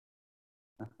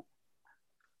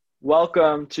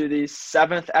Welcome to the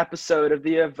seventh episode of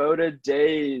the Avoda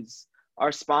Days.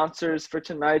 Our sponsors for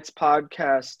tonight's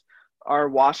podcast are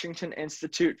Washington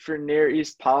Institute for Near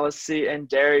East Policy and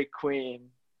Dairy Queen.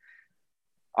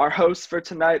 Our hosts for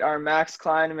tonight are Max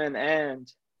Kleinman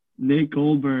and Nate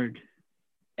Goldberg.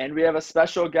 And we have a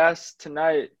special guest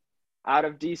tonight out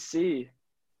of DC,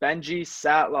 Benji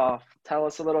Satloff. Tell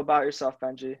us a little about yourself,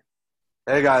 Benji.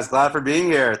 Hey guys, glad for being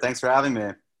here. Thanks for having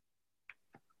me.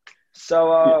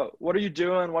 So, what are you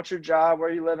doing? What's your job? Where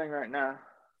are you living right now?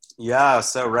 Yeah,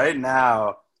 so right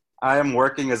now I am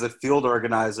working as a field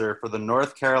organizer for the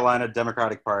North Carolina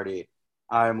Democratic Party.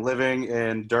 I'm living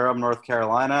in Durham, North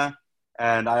Carolina,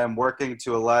 and I am working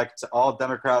to elect all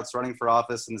Democrats running for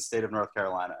office in the state of North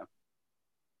Carolina.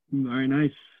 Very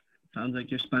nice. Sounds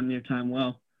like you're spending your time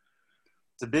well.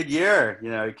 It's a big year.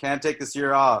 You can't take this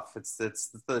year off. It's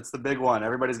the big one.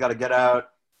 Everybody's got to get out,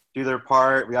 do their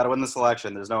part. We got to win this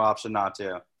election. There's no option not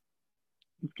to.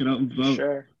 Let's get out and vote.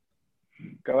 Sure.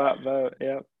 Go out, vote.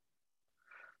 Yep.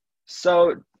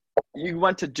 So you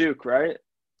went to Duke, right?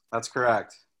 That's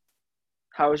correct.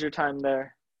 How was your time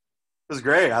there? It was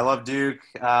great. I love Duke.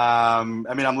 I'm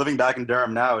living back in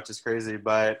Durham now, which is crazy.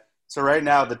 But so right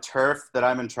now, the turf that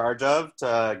I'm in charge of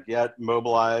to get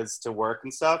mobilized to work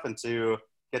and stuff and to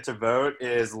get to vote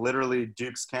is literally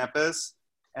Duke's campus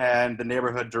and the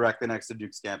neighborhood directly next to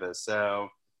Duke's campus. So,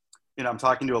 I'm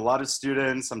talking to a lot of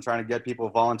students. I'm trying to get people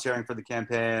volunteering for the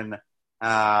campaign.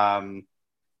 And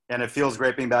it feels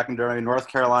great being back in Durham. North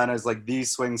Carolina is like the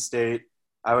swing state.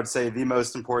 I would say the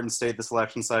most important state this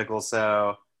election cycle.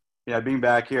 So, being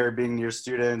back here, being near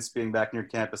students, being back near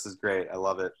campus is great. I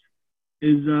love it.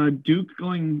 Is Duke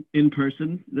going in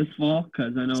person this fall?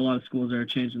 Because I know a lot of schools are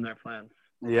changing their plans.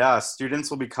 Yeah, students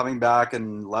will be coming back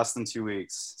in less than 2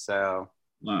 weeks. So,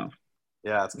 wow.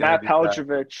 Yeah, it's gonna Matt be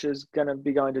Peljevich is going to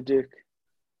be going to Duke.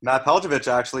 Matt Peljevich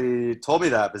actually told me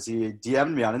that because he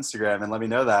DM'd me on Instagram and let me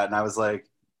know that. And I was like,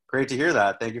 great to hear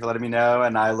that. Thank you for letting me know.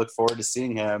 And I look forward to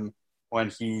seeing him when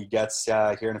he gets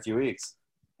here in a few weeks.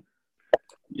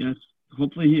 Yes.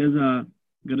 Hopefully he has a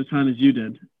good a time as you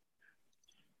did.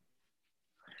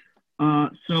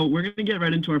 So we're going to get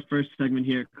right into our first segment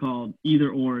here called Either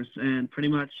Ors. And pretty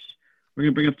much we're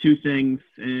going to bring up two things,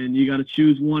 and you got to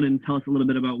choose one and tell us a little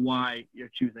bit about why you're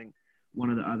choosing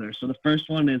one or the other. So the first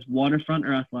one is waterfront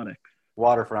or athletics?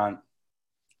 Waterfront.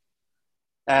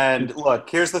 And look,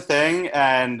 here's the thing,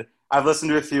 and I've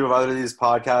listened to a few of other of these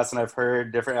podcasts, and I've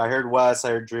heard I heard Wes,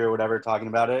 I heard Drew, or whatever, talking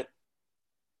about it.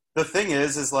 The thing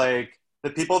is like, the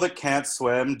people that can't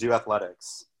swim do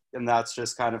athletics. And that's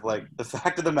just kind of like the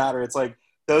fact of the matter. It's like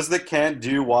those that can't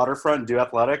do waterfront do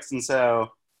athletics. And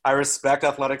so I respect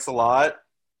athletics a lot,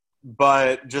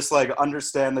 but just like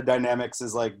understand the dynamics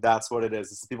is like, that's what it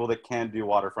is. It's the people that can't do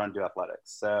waterfront do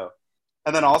athletics. So,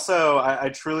 and then also I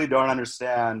truly don't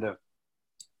understand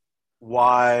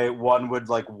why one would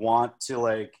like want to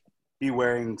like be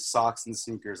wearing socks and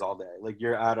sneakers all day. Like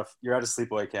you're at a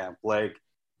sleepaway camp, like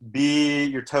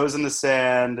your toes in the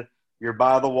sand, you're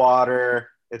by the water.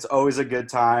 It's always a good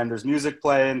time. There's music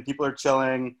playing. People are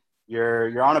chilling.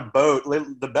 You're on a boat.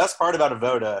 The best part about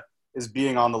Avoda is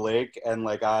being on the lake. And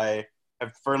like, I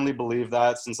have firmly believed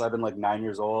that since I've been like 9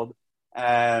 years old,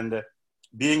 and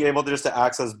being able to just to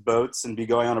access boats and be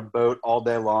going on a boat all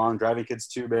day long, driving kids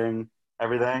tubing,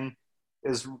 everything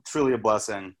is truly a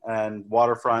blessing. And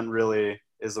waterfront really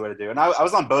is the way to do it. And I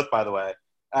was on both, by the way.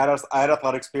 I had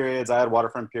athletics periods. I had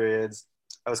waterfront periods.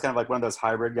 I was kind of like one of those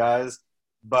hybrid guys,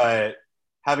 but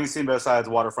having seen both sides,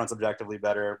 waterfront's objectively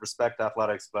better. Respect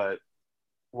athletics, but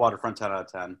waterfront 10 out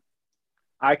of 10.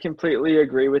 I completely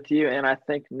agree with you, and I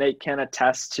think Nate can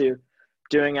attest to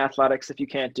doing athletics if you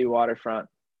can't do waterfront.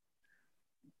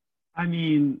 I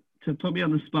mean, to put me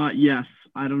on the spot, yes.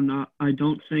 I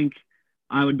don't think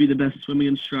I would be the best swimming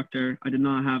instructor. I did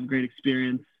not have great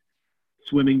experience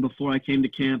swimming before I came to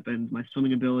camp, and my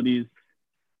swimming abilities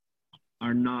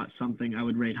are not something I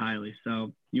would rate highly.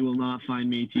 So you will not find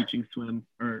me teaching swim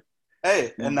or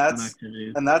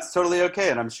activities. And that's totally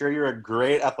okay. And I'm sure you're a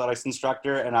great athletics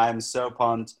instructor, and I'm so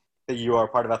pumped that you are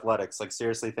part of athletics. Like,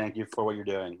 seriously, thank you for what you're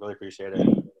doing. Really appreciate it.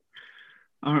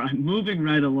 All right, moving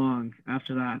right along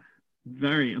after that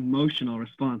very emotional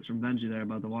response from Benji there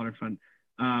about the waterfront.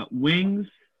 Wings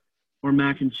or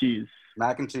mac and cheese?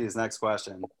 Mac and cheese, next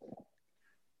question.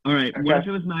 All right, Okay. What if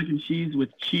it was mac and cheese with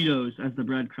Cheetos as the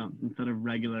breadcrumbs instead of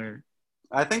regular?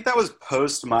 I think that was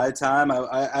post my time.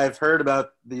 I've heard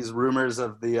about these rumors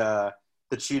of the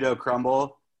Cheeto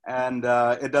crumble, and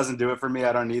it doesn't do it for me.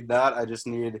 I don't need that. I just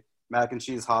need mac and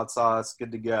cheese, hot sauce,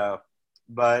 good to go.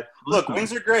 But look,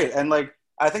 wings are great, and like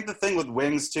I think the thing with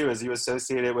wings too is you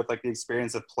associate it with like the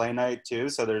experience of play night too.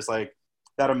 So there's like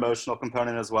that emotional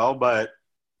component as well. But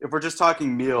if we're just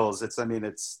talking meals, I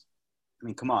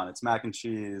mean, come on, it's mac and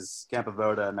cheese, Camp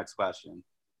Avoda. Next question.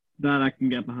 That I can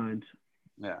get behind.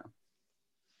 Yeah.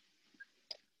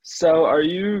 So are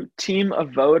you team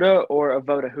Avoda or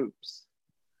Avoda Hoops?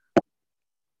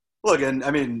 Look, and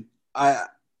I mean, I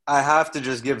have to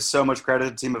just give so much credit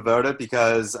to Team Avoda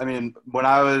because I mean, when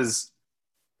I was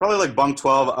probably like bunk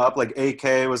 12 up, like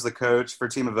AK was the coach for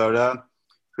Team Avoda,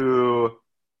 who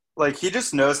like he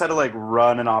just knows how to like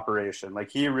run an operation. Like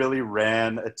he really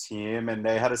ran a team, and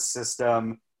they had a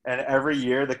system. And every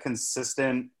year, the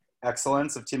consistent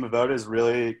excellence of Team Avoda is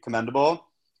really commendable.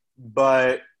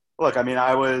 But look, I mean,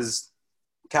 I was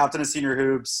captain of senior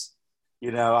hoops.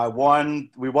 You know,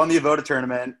 we won the Avoda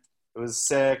tournament. It was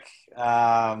sick.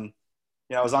 I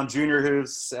was on junior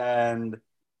hoops and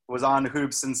was on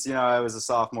hoops since, I was a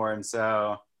sophomore. And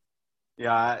so,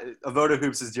 yeah, Avoda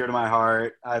hoops is dear to my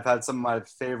heart. I've had some of my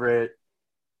favorite,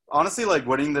 honestly, like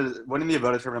winning the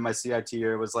Avoda tournament my CIT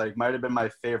year was like, might have been my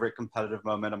favorite competitive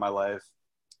moment of my life.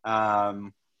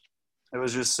 It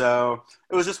was just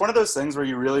one of those things where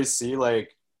you really see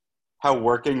like how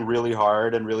working really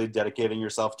hard and really dedicating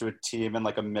yourself to a team and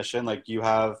like a mission, like you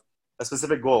have a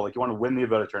specific goal, like you want to win the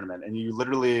Avoda tournament, and you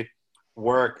literally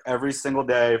work every single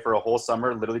day for a whole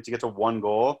summer, literally to get to one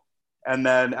goal. And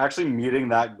then actually meeting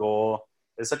that goal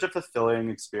is such a fulfilling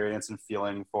experience and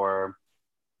feeling for,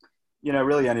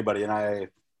 really anybody. And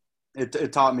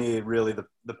it taught me really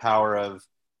the power of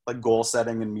like goal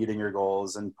setting and meeting your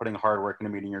goals and putting hard work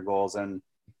into meeting your goals. And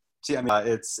I mean,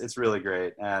 it's really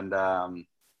great. And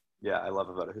yeah, I love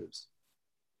Avoda hoops.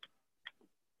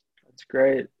 That's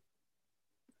great.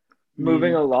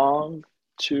 Moving along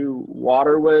to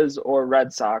Waterwiz or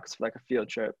Red Sox for like a field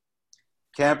trip.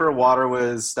 Camper,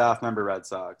 Waterwiz, staff member, Red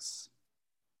Sox.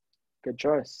 Good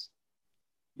choice.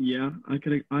 Yeah, I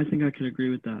think I could agree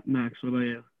with that. Max, what about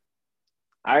you?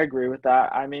 I agree with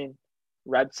that. I mean,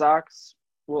 Red Sox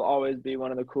will always be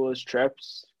one of the coolest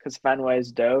trips because Fenway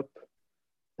is dope.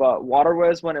 But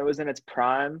Waterwiz, when it was in its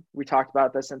prime, we talked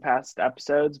about this in past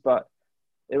episodes, but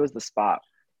it was the spot.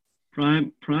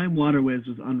 Prime Waterwiz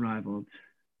was unrivaled.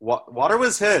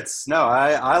 Waterwiz hits. No,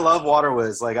 I love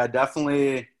Waterwiz. Like I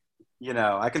definitely,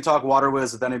 I can talk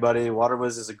Waterwiz with anybody.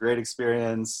 Waterwiz is a great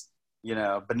experience.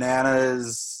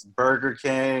 Bananas, Burger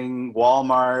King,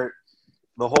 Walmart,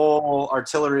 the whole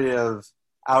artillery of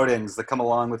outings that come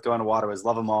along with going to Waterwiz.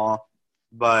 Love them all.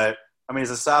 But I mean,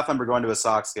 as a staff member going to a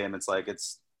Sox game, it's like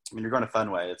you're going to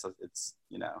Fenway. It's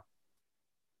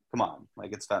come on,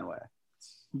 like it's Fenway.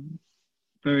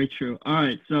 Very true. All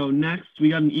right, so next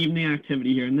we got an evening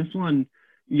activity here, and this one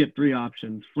you get 3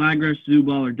 options: flag rush, zoo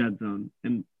ball, or dead zone,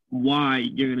 and why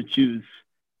you're going to choose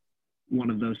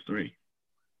one of those 3.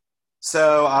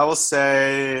 So I will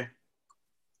say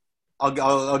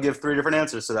I'll give 3 different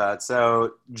answers to that.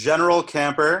 So general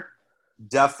camper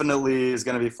definitely is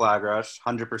going to be flag rush,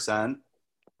 100%.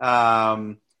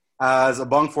 As a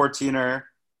bunk 14er,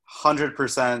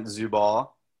 100% zoo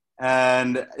ball.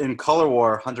 And in color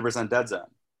war, 100% dead zone.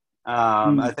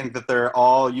 I think that they're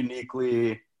all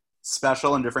uniquely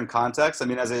special in different contexts. I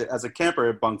mean, as a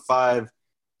camper, bunk 5,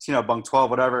 bunk 12,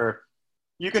 whatever,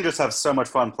 you can just have so much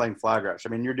fun playing flag rush. I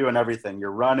mean, you're doing everything. You're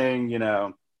running,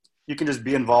 you can just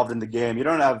be involved in the game. You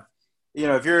don't have,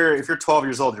 if you're 12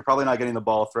 years old, you're probably not getting the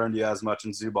ball thrown to you as much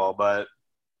in zoo ball. But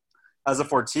as a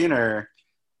 14er,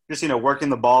 just,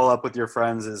 working the ball up with your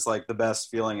friends is like the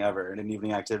best feeling ever in an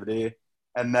evening activity.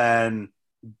 And then,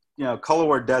 color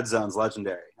war dead zone's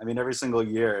legendary. I mean, every single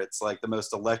year it's like the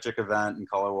most electric event in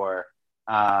color war.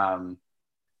 And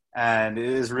it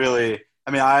is really,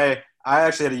 I mean, I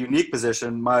actually had a unique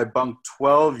position. My bunk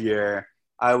 12 year,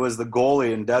 I was the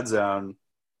goalie in dead zone,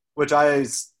 which I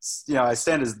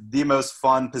stand as the most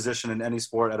fun position in any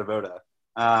sport at Avoda.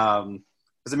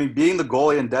 Because, I mean, being the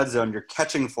goalie in dead zone, you're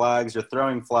catching flags, you're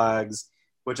throwing flags,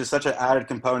 which is such an added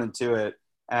component to it.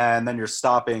 And then you're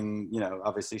stopping,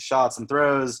 obviously shots and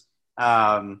throws.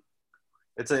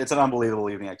 It's an unbelievable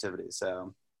evening activity.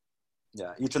 So,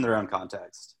 yeah, each in their own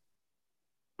context.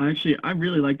 Actually, I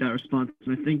really like that response.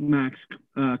 And I think, Max,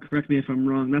 correct me if I'm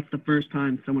wrong, that's the first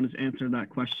time someone has answered that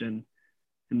question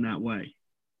in that way.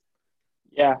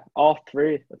 Yeah, all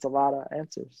 3. That's a lot of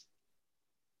answers.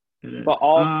 It is. But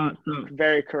all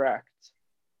very correct.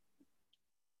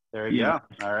 There you go.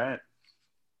 All right.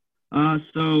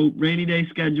 So rainy day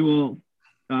schedule,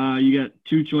 you got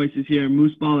 2 choices here: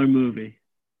 moose ball or movie.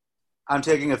 I'm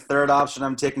taking a third option.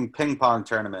 I'm taking ping pong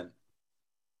tournament.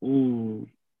 Oh,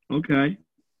 okay.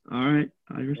 All right.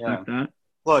 I respect that.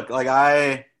 Look, like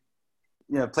I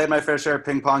played my fair share of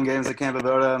ping pong games at Camp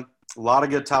Avoda. A lot of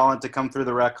good talent to come through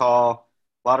the rec hall.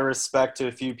 A lot of respect to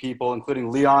a few people,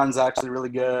 including Leon's actually really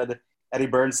good. Eddie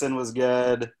Burnson was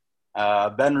good.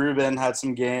 Ben Rubin had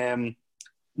some game.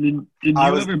 Did you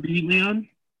ever beat Leon?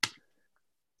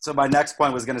 So my next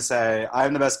point was going to say,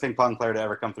 I'm the best ping pong player to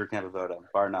ever come through Camp Avoda,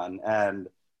 bar none. And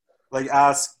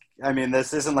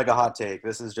this isn't like a hot take.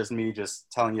 This is just me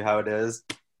just telling you how it is.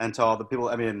 And to all the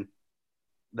people,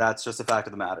 that's just a fact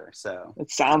of the matter. So It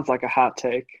sounds like a hot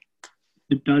take.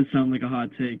 It does sound like a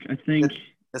hot take. I think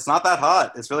it's not that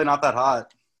hot. It's really not that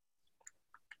hot.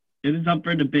 It is up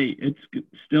for debate. It's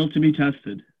still to be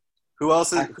tested. Who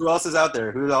else is out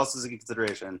there? Who else is in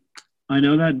consideration? I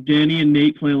know that Danny and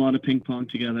Nate play a lot of ping pong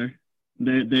together.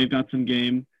 They've got some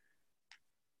game.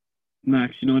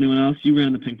 Max, you know anyone else? You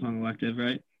ran the ping pong elective,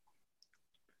 right?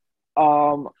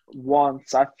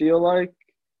 Once. I feel like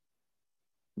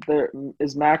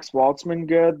is Max Waltzman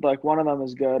good? Like one of them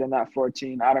is good in that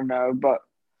 14. I don't know, but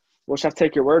we'll just have to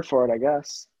take your word for it, I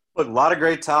guess. Look, a lot of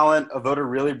great talent. Avoda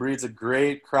really breeds a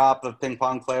great crop of ping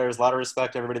pong players. A lot of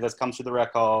respect to everybody that's come through the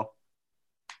rec hall.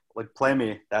 Like, play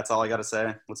me. That's all I got to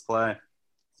say. Let's play.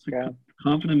 Yeah.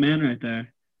 Confident man right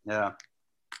there. Yeah.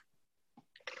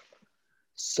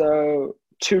 So,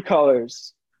 2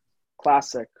 colors.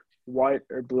 Classic. White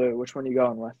or blue? Which one are you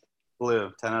going with?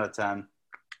 Blue. 10 out of 10.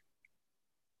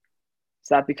 Is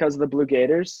that because of the Blue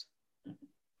Gators?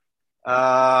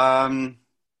 Yeah.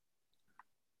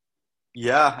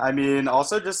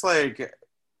 Also just like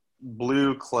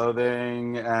blue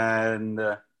clothing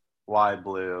and why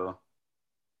blue?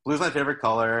 Blue's my favorite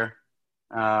color.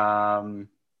 You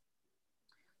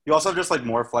also have just like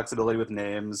more flexibility with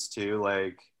names too.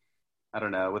 Like, I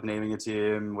don't know, with naming a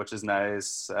team, which is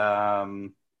nice.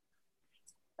 And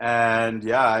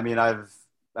yeah, I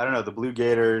don't know, the Blue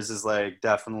Gators is like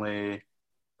definitely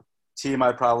team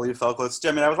I probably felt close to.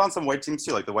 I was on some white teams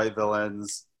too, like the White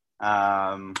Villains.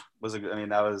 That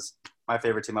was my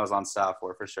favorite team I was on staff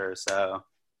for sure. So,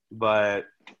 but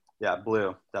yeah,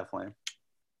 blue, definitely.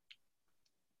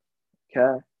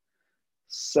 Okay.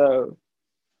 So,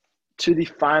 to the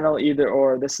final either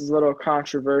or. This is a little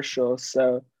controversial.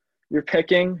 So, you're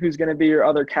picking who's going to be your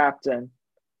other captain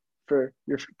for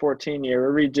your 14 year.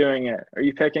 We're redoing it. Are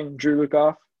you picking Drew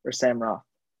Lukoff or Sam Roth?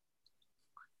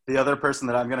 The other person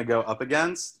that I'm going to go up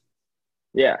against?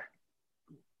 Yeah.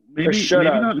 Maybe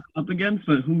not up against,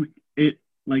 but who it,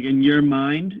 like in your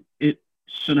mind, it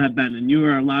should have been. And you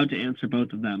are allowed to answer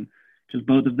both of them because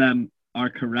both of them are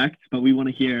correct, but we want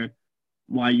to hear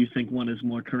why you think one is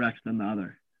more correct than the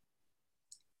other.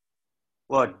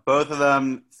 Look, both of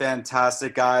them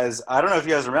fantastic guys. I don't know if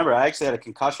you guys remember, I actually had a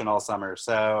concussion all summer.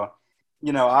 So,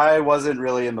 I wasn't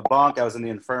really in the bunk. I was in the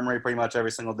infirmary pretty much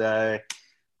every single day.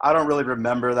 I don't really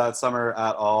remember that summer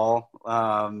at all.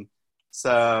 Those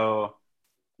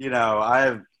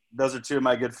are 2 of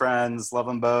my good friends. Love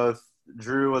them both.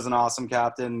 Drew was an awesome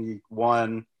captain. He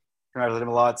won. Congratulated him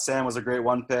a lot. Sam was a great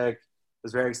one pick.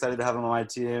 Was very excited to have him on my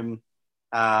team.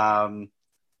 Both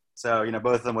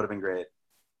of them would have been great.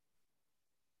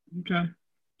 Okay.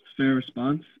 Fair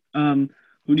response. Who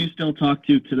do you still talk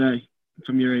to today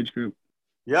from your age group?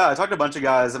 Yeah, I talked to a bunch of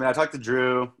guys. I talked to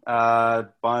Drew a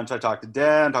bunch. I talked to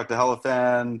Dan, talked to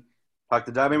Helafan, talked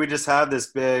to Doug. We just had this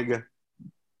big –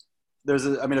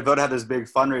 Avoda had this big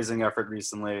fundraising effort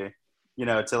recently,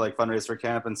 to like fundraise for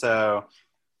camp. And so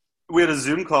we had a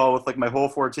Zoom call with like my whole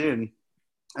 14.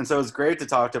 And so it was great to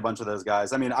talk to a bunch of those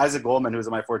guys. Isaac Goldman, who's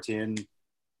in my 14,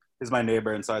 is my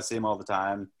neighbor, and so I see him all the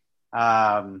time.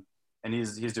 And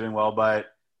he's doing well. But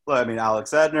look,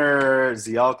 Alex Edner,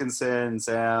 Z Elkinson,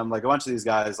 Sam, like a bunch of these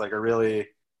guys like are really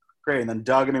great. And then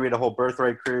Doug, we had a whole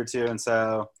birthright crew too. And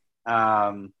so,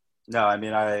 a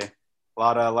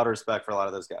lot of respect for a lot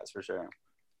of those guys for sure.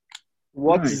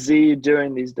 What's Nice. Z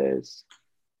doing these days?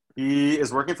 He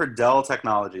is working for Dell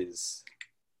Technologies.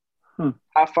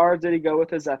 How far did he go with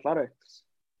his athletics?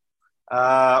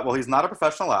 Well, he's not a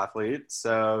professional athlete,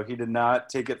 so he did not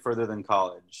take it further than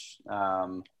college.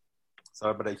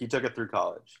 But he took it through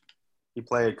college. He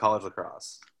played college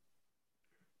lacrosse.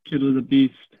 Kid was a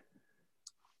beast.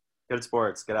 Good at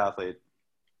sports, good athlete.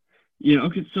 Yeah.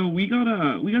 Okay. So we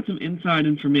got some inside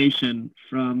information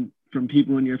from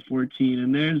people in your 14,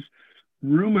 and there's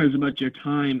rumors about your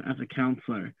time as a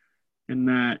counselor, and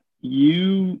that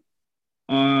you,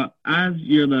 as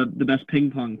you're the best ping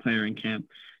pong player in camp,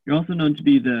 you're also known to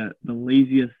be the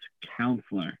laziest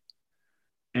counselor.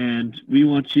 And we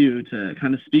want you to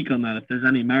kind of speak on that if there's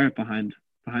any merit behind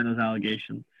those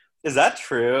allegations. Is that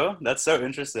true? That's so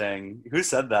interesting. Who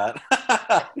said that?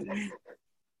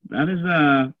 That is,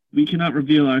 we cannot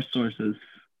reveal our sources.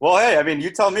 Well, hey, you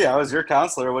tell me. I was your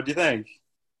counselor. What do you think?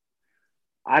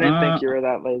 I didn't think you were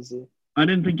that lazy. I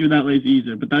didn't think you were that lazy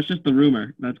either, but that's just the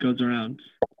rumor that goes around.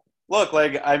 Look,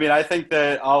 like, I mean, I think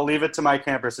that I'll leave it to my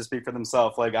campers to speak for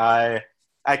themselves. Like, I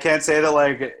can't say that,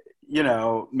 like,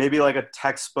 maybe like a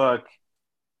textbook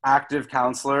active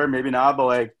counselor, maybe not, but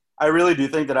like, I really do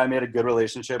think that I made a good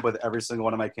relationship with every single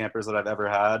one of my campers that I've ever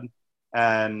had.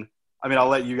 And I mean, I'll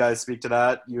let you guys speak to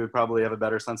that. You would probably have a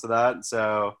better sense of that.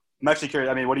 So I'm actually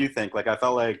curious. I mean, what do you think? Like, I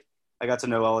felt like I got to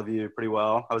know all of you pretty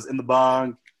well. I was in the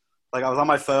bunk. Like, I was on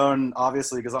my phone,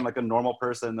 obviously, because I'm like a normal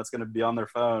person that's going to be on their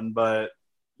phone. But,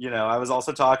 I was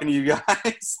also talking to you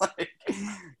guys. Like,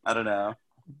 I don't know.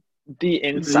 The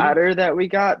insider that we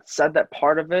got said that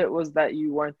part of it was that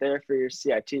you weren't there for your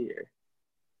CIT year.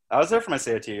 I was there for my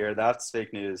CIT year. That's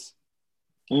fake news.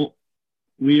 Well,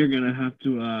 we are gonna have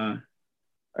to.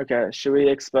 Okay, should we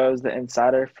expose the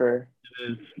insider for?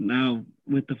 Now,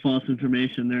 with the false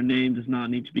information, their name does not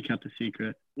need to be kept a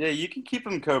secret. Yeah, you can keep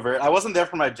them covert. I wasn't there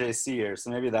for my JC year, so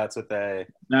maybe that's what they.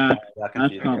 That's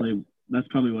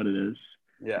probably what it is.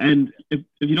 Yeah. And if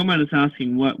you don't mind us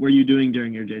asking, what were you doing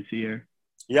during your JC year?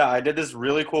 Yeah, I did this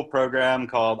really cool program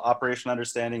called Operation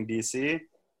Understanding DC,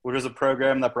 which was a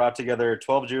program that brought together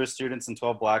 12 Jewish students and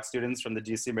 12 Black students from the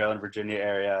DC, Maryland, Virginia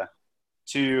area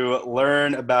to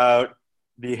learn about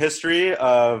the history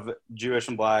of Jewish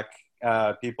and Black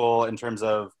people in terms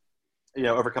of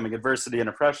overcoming adversity and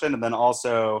oppression, and then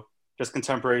also just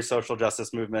contemporary social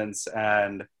justice movements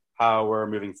and how we're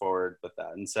moving forward with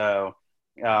that. And so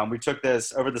we took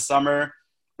this over the summer.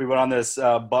 We went on this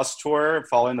bus tour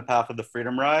following the path of the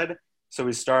Freedom Ride. So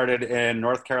we started in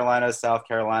North Carolina, South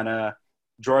Carolina,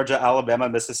 Georgia, Alabama,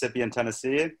 Mississippi, and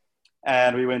Tennessee.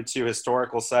 And we went to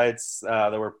historical sites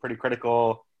that were pretty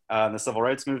critical in the civil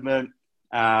rights movement.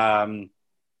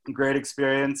 Great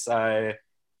experience. Very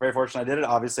fortunate I did it.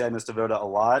 Obviously, I missed Avoda a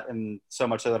lot, and so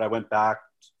much so that I went back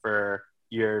for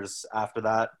years after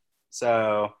that.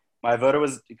 So my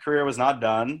Avoda career was not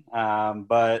done,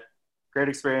 but great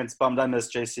experience. Bummed I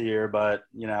missed JC year, but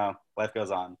life goes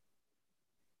on.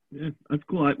 Yeah, that's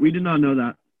cool. We did not know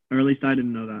that, or at least I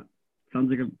didn't know that.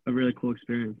 Sounds like a really cool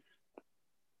experience.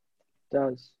 It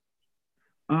does.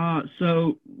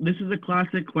 So this is a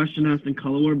classic question asked in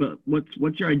Color War, but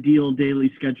what's your ideal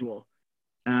daily schedule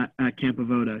at Camp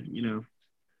Avoda?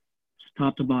 Just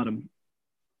top to bottom.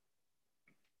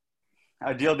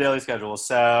 Ideal daily schedule.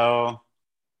 So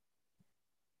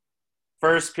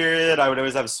first period, I would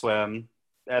always have swim,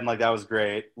 and like that was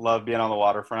great. Love being on the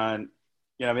waterfront.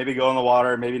 Maybe go in the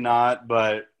water, maybe not,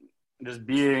 but just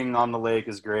being on the lake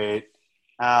is great.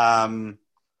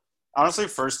 Honestly,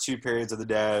 first 2 periods of the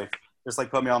day, just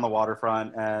like put me on the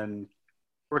waterfront and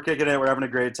we're kicking it. We're having a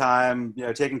great time.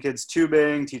 Taking kids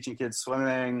tubing, teaching kids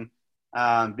swimming.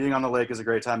 Being on the lake is a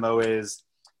great time always.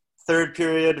 Third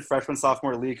period, freshman,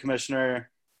 sophomore league commissioner.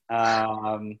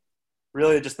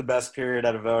 Really just the best period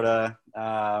at Avoda.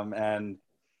 And,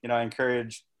 I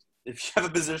encourage, if you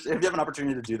have an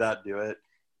opportunity to do that, do it.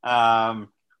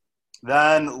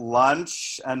 Then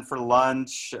lunch, and for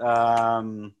lunch,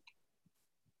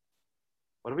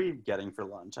 what are we getting for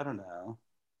lunch? I don't know.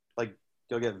 Like,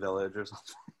 go get Village or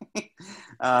something.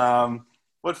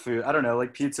 What food? I don't know.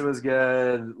 Like, pizza was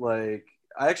good. Like,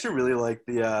 I actually really like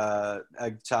the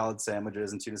egg salad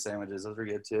sandwiches and tuna sandwiches. Those were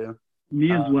good too.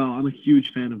 Me as well. I'm a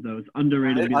huge fan of those.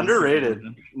 Underrated. Underrated.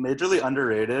 Majorly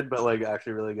underrated, but like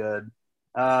actually really good.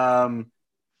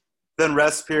 Then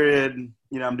rest period,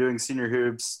 I'm doing senior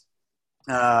hoops.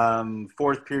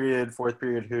 Fourth period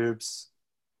hoops.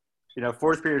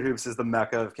 Fourth period hoops is the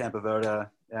mecca of Camp Avoda,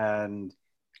 and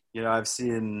I've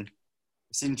seen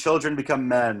children become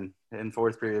men in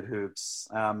fourth period hoops,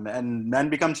 and men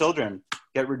become children,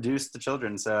 get reduced to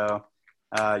children. So,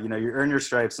 you earn your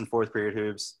stripes in fourth period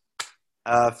hoops.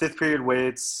 Fifth period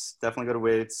weights, definitely go to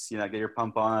weights. Get your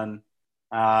pump on.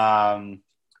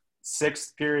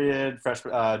 Sixth period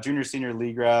junior senior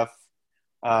league ref,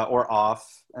 or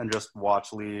off and just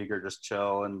watch league or just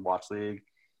chill and watch league.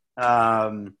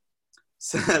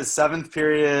 Seventh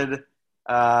period,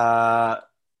 either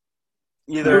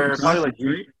probably like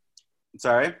right?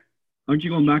 Sorry, aren't you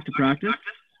going back to practice?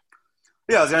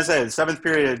 Yeah, I was gonna say seventh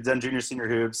period, then junior senior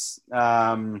hoops,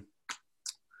 and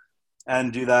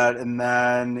do that, and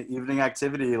then evening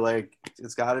activity. Like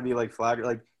it's got to be like flag.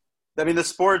 Like, I mean, the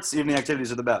sports evening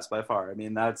activities are the best by far. I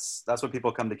mean, that's what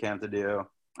people come to camp to do.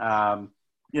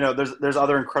 There's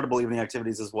other incredible evening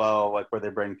activities as well, like where they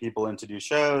bring people in to do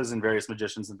shows and various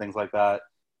magicians and things like that.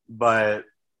 But,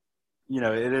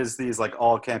 it is these like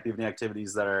all camp evening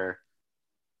activities it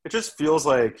just feels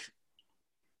like,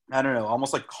 I don't know,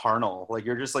 almost like carnal. Like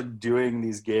you're just like doing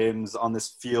these games on this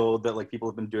field that like people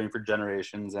have been doing for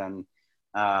generations. And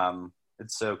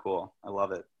it's so cool. I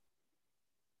love it.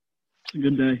 It's a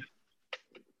good day.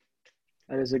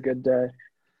 That is a good day.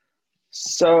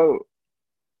 So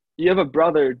you have a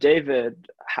brother, David.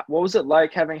 What was it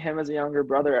like having him as a younger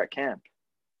brother at camp?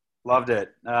 Loved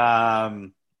it.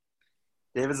 David's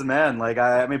a man. Like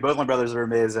I mean, both my brothers are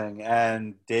amazing,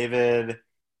 and David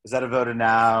is at Avoda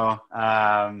now.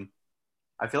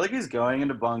 I feel like he's going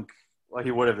into bunk. Well,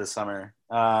 he would have this summer.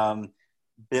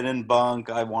 Been in bunk.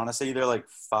 I want to say either like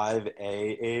 5A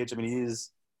age. I mean,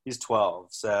 he's 12,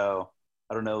 so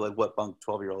I don't know like what bunk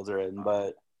 12-year-olds are in,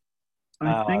 but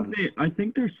I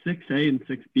think they're 6A and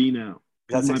 6B now.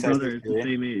 Because my 6A, brother is 6B? the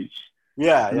same age.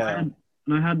 Yeah, And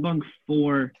yeah. I had bunk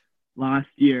 4 last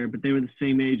year, but they were the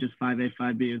same age as 5A,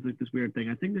 5B. It was like this weird thing.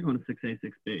 I think they're going to 6A,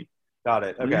 6B. Got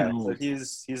it. They're Okay, getting so old.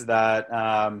 he's that.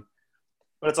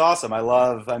 But it's awesome.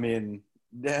 I mean,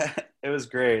 it was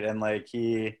great, and like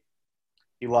he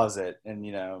loves it, and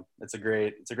you know, it's a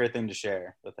great thing to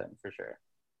share with him for sure.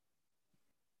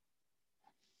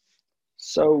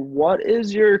 So what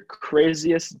is your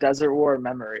craziest Desert War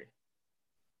memory?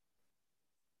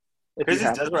 If you Craziest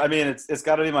have Desert one. War. I mean, it's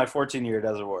got to be my 14-year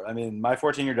Desert War. I mean, my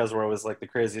 14-year Desert War was like the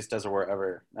craziest Desert War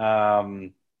ever. I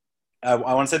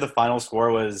want to say the final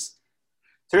score was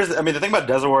seriously. I mean, the thing about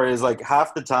Desert War is like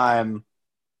half the time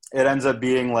it ends up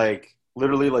being like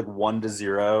literally like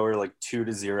 1-0 or like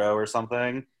 2-0 or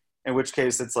something. In which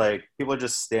case, it's like people are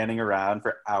just standing around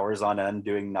for hours on end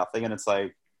doing nothing, and it's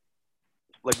like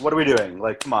what are we doing?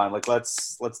 Like, come on, like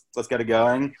let's get it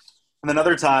going. And then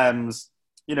other times,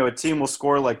 you know, a team will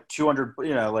score like 200,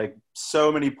 you know, like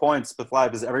so many points to fly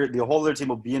because the whole other team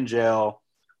will be in jail.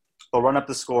 They'll run up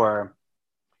the score.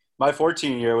 My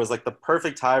 14-year was like the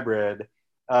perfect hybrid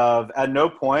of at no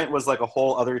point was like a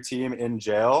whole other team in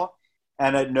jail,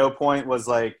 and at no point was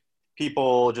like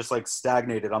people just like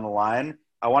stagnated on the line.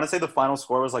 I want to say the final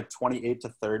score was like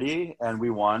 28-30, and we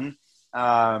won,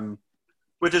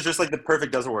 which is just like the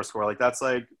perfect Desert War score. Like that's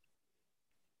like,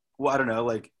 well, I don't know,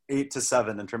 like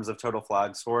 8-7 in terms of total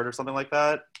flags scored or something like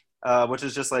that, which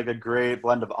is just like a great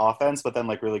blend of offense, but then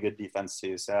like really good defense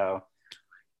too. So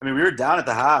I mean, we were down at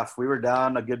the half. We were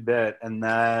down a good bit. And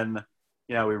then,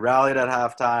 you know, we rallied at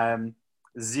halftime.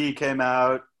 Z came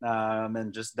out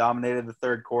and just dominated the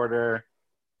third quarter,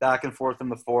 back and forth in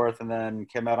the fourth, and then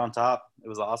came out on top. It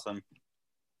was awesome.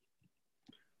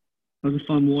 It was a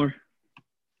fun war.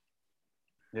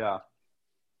 Yeah.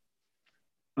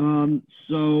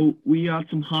 So we got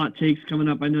some hot takes coming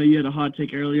up. I know you had a hot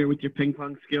take earlier with your ping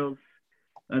pong skills.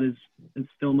 That is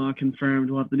still not confirmed.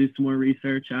 We'll have to do some more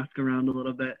research, ask around a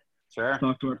little bit, Sure.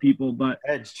 talk to our people. But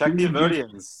Hey, just check the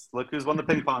Avodians. Look who's won the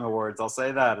ping pong awards. I'll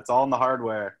say that. It's all in the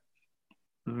hardware.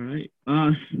 All right.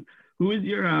 Who is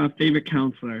your favorite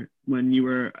counselor when you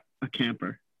were a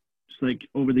camper, just like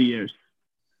over the years?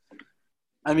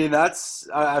 I mean,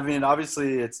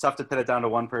 obviously it's tough to pin it down to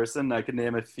one person. I could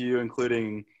name a few,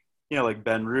 including, you know, like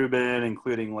Ben Rubin,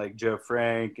 including like Joe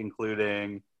Frank,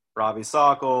 including Robbie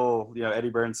Sokol, you know, Eddie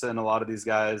Burnson, a lot of these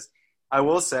guys. I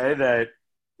will say that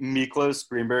Miklos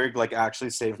Greenberg like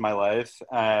actually saved my life,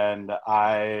 and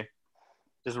I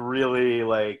just really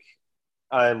like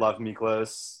I love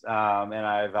Miklos, and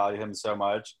I value him so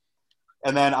much.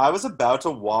 And then I was about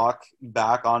to walk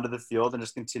back onto the field and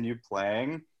just continue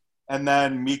playing, and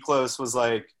then Miklos was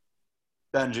like,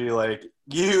 "Benji, like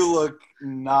you look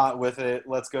not with it.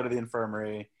 Let's go to the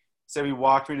infirmary." So he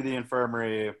walked me to the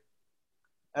infirmary,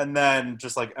 and then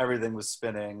just like everything was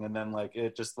spinning, and then like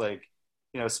it just like,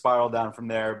 you know, spiraled down from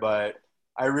there. But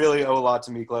I really owe a lot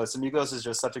to Miklos, and Miklos is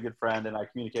just such a good friend, and I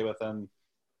communicate with him,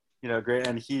 you know, great.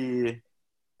 And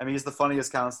I mean, he's the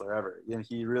funniest counselor ever. You know,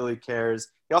 he really cares.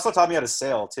 He also taught me how to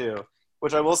sail too,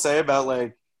 which I will say about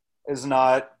like is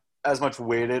not as much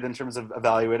weighted in terms of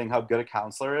evaluating how good a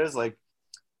counselor is. Like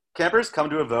campers come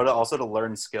to Avoda also to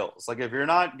learn skills. Like if you're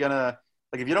not gonna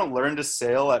like if you don't learn to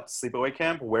sail at sleepaway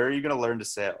camp, where are you gonna learn to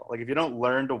sail? Like if you don't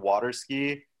learn to water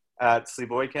ski at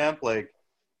sleepaway camp, like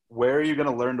where are you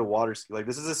gonna learn to water ski? Like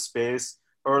this is a space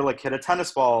or like hit a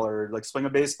tennis ball or like swing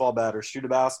a baseball bat or shoot a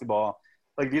basketball.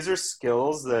 Like these are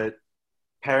skills that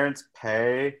parents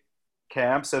pay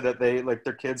camp so that they like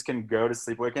their kids can go to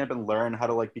sleepaway camp and learn how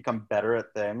to like become better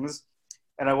at things.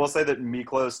 And I will say that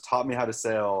Miklos taught me how to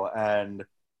sail, and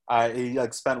he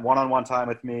like spent one-on-one time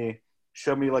with me,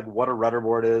 showed me like what a rudder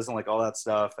board is and like all that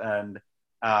stuff. And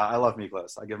I love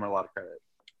Miklos. I give him a lot of credit.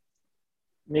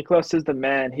 Miklos is the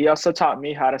man. He also taught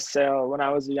me how to sail when I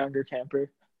was a younger camper.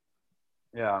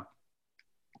 Yeah.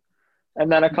 And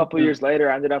then a couple years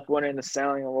later, I ended up winning the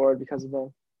sailing award because of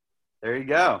him. There you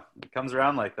go. It comes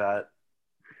around like that.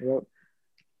 Yep.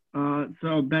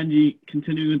 So Benji,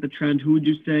 continuing with the trend, who would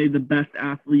you say the best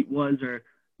athlete was, or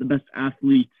the best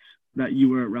athletes that you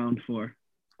were around for?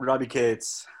 Robbie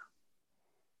Cates.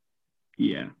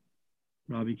 Yeah,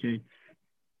 Robbie Cates.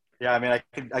 Yeah, I mean,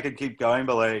 I could keep going,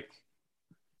 but like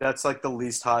that's like the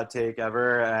least hot take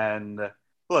ever. And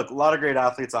look, a lot of great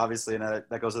athletes, obviously, and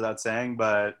that goes without saying.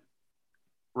 But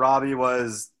Robbie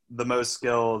was the most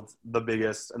skilled, the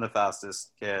biggest, and the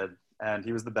fastest kid, and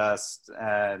he was the best.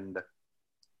 And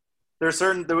he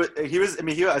was. I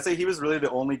mean, I'd say he was really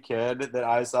the only kid that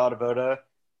I saw at Avoda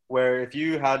where if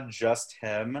you had just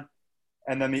him,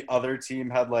 and then the other team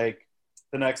had like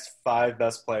the next five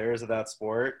best players of that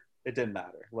sport, it didn't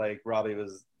matter. Like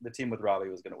the team with Robbie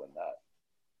was going to win that.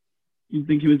 You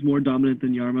think he was more dominant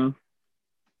than Yarmo?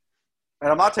 And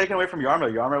I'm not taking away from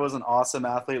Yarmo. Yarmo was an awesome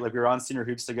athlete. Like we were on senior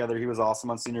hoops together. He was awesome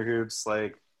on senior hoops.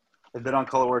 Like I've been on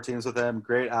color war teams with him.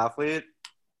 Great athlete.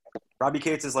 Robbie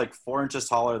Cates is like 4 inches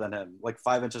taller than him, like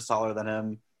 5 inches taller than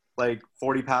him, like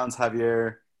 40 pounds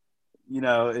heavier. You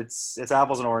know, it's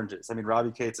apples and oranges. I mean,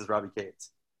 Robbie Cates is Robbie Cates.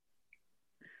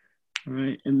 All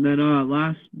right, and then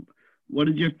last, what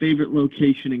is your favorite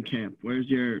location in camp? Where's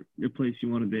your place you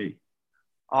want to be?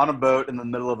 On a boat in the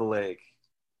middle of the lake.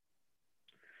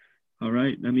 All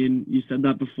right. I mean, you said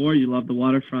that before. You love the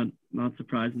waterfront. Not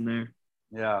surprising there.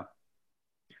 Yeah.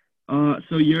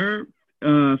 So you're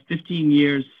 15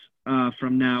 years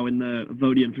from now in the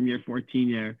Vodian from year 14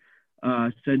 year,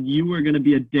 said you were going to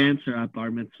be a dancer at bar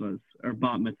mitzvahs or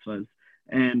bat mitzvahs.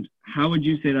 And how would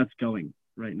you say that's going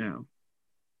right now?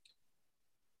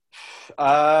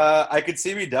 I could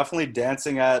see me definitely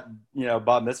dancing at,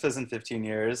 bat mitzvahs in 15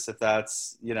 years. If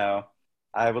that's,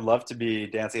 I would love to be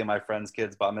dancing at my friends'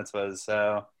 kids' bat mitzvahs.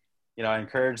 So, I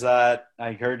encourage that. I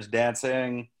encourage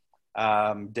dancing,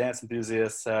 dance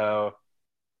enthusiasts. So,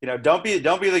 don't be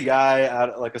the guy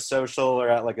at like a social or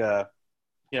at like a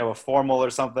formal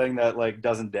or something that like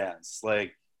doesn't dance.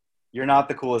 Like you're not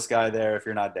the coolest guy there if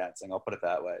you're not dancing. I'll put it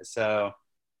that way. So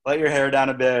let your hair down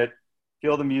a bit,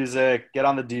 feel the music, get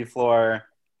on the D floor,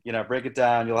 break it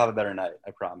down. You'll have a better night.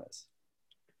 I promise.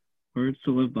 Words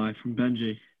to live by from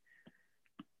Benji.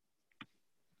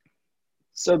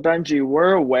 So Benji,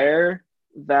 we're aware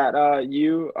that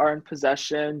you are in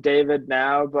possession, David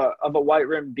now, but of a white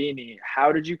rim beanie.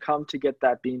 How did you come to get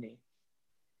that beanie?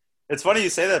 It's funny you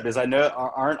say that because I know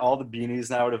aren't all the beanies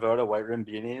now at Avoda white rim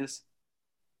beanies?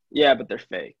 Yeah, but they're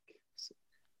fake.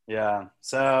 Yeah.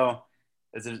 So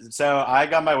I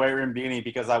got my white rim beanie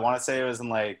because I want to say it was in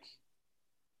like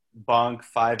bunk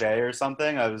 5A or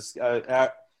something.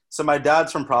 So my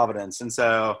dad's from Providence, and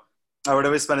so I would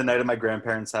always spend a night at my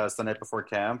grandparents' house the night before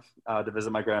camp to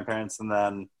visit my grandparents, and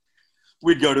then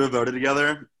we'd go to Avoda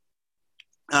together.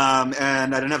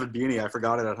 And I didn't have a beanie. I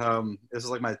forgot it at home. This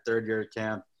was like my third year at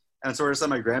camp. And so we're just at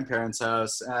my grandparents'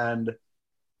 house, and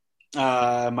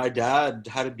my dad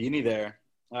had a beanie there,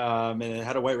 and it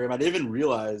had a white rim. I didn't even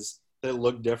realize that it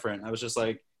looked different. I was just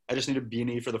like, I just need a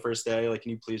beanie for the first day. Like,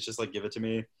 can you please just like give it to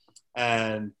me?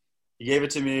 And he gave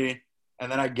it to me.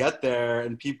 And then I get there,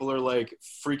 and people are like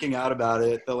freaking out about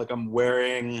it. That like I'm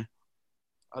wearing,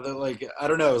 like I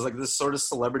don't know, it was like this sort of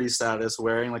celebrity status,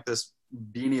 wearing like this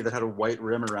beanie that had a white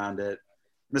rim around it.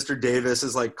 Mr. Davis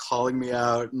is like calling me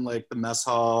out in like the mess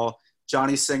hall.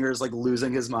 Johnny Singer's like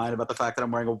losing his mind about the fact that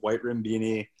I'm wearing a white rim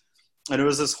beanie. And it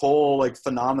was this whole like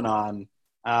phenomenon.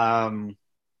 But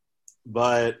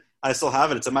I still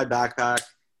have it. It's in my backpack.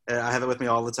 I have it with me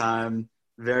all the time.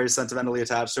 Very sentimentally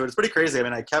attached to it. It's pretty crazy. I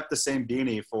mean, I kept the same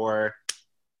beanie for,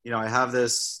 I have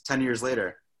this 10 years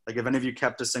later. Like if any of you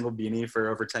kept a single beanie for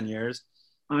over 10 years.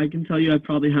 I can tell you I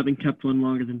probably haven't kept one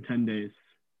longer than 10 days.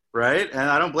 Right? And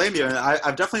I don't blame you. And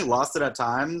I've definitely lost it at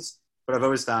times, but I've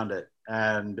always found it.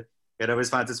 And it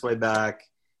always finds its way back.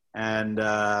 And,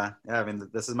 I mean,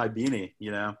 this is my beanie,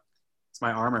 It's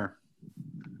my armor.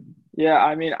 Yeah,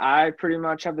 I mean, I pretty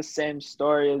much have the same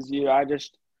story as you. I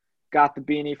just got the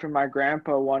beanie from my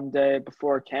grandpa one day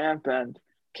before camp and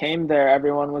came there.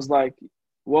 Everyone was like,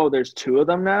 whoa, there's two of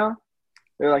them now?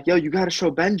 They're like, yo, you got to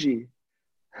show Benji.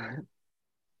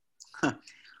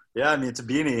 Yeah, I mean, it's a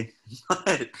beanie.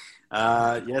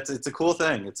 Yeah, it's a cool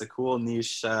thing. It's a cool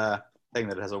niche thing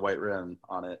that has a white rim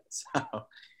on it. So,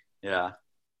 yeah.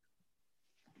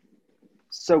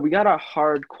 So we got a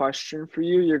hard question for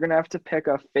you. You're going to have to pick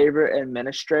a favorite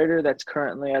administrator that's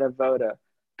currently at Avoda.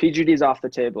 PGD's off the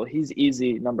table. He's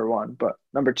easy, number one, but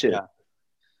number two. Yeah.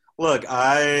 Look,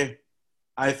 I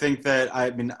think that,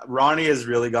 Ronnie has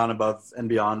really gone above and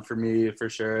beyond for me for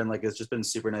sure. And like, it's just been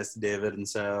super nice to David. And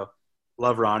so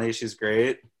love Ronnie. She's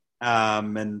great.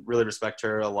 And really respect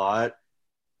her a lot.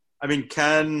 I mean,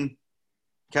 Ken's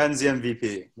the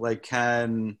MVP. Like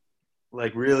Ken,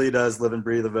 like really does live and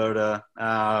breathe Avoda.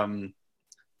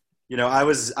 I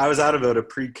was out of Avoda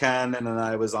pre-Ken, and then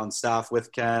I was on staff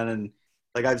with Ken, and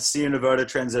Like I've seen Avoda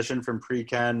transition from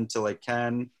pre-Ken to like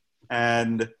Ken,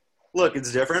 and look,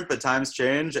 it's different, but times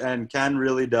change, and Ken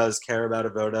really does care about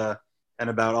Avoda and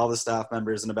about all the staff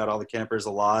members and about all the campers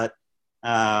a lot.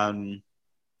 You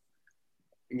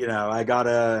know, I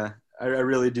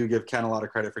really do give Ken a lot of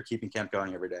credit for keeping camp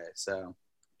going every day. So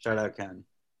shout out Ken.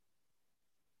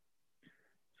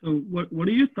 So what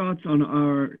are your thoughts on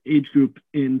our age group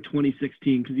in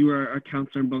 2016? Because you were our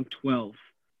counselor in bunk 12.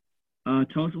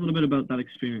 Tell us a little bit about that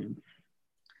experience.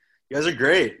 You guys are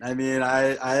great. I mean,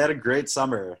 I had a great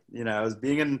summer. You know, I was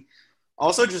being in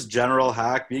also just general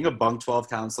hack, being a bunk 12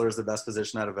 counselor is the best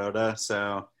position at Avoda.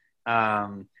 So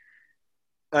I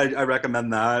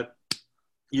recommend that.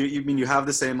 You mean you have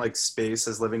the same like space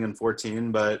as living in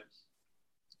 14, but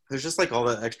there's just like all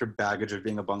the extra baggage of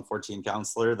being a bunk 14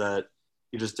 counselor that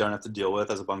you just don't have to deal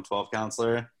with as a bunk 12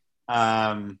 counselor.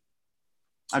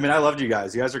 I mean, I loved you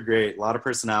guys. You guys are great. A lot of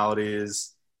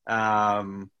personalities.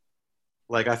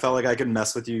 Like I felt like I could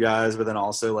mess with you guys, but then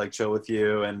also like chill with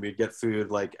you, and we'd get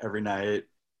food like every night.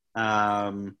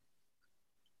 Yeah,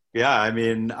 I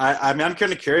mean, I'm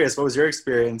kind of curious. What was your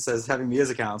experience as having me as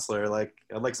a counselor? Like,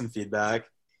 I'd like some feedback.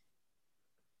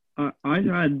 I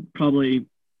had probably,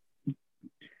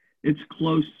 it's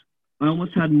close. I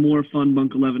almost had more fun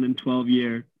bunk 11 and 12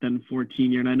 year than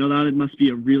 14 year. And I know that it must be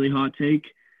a really hot take,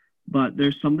 but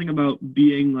there's something about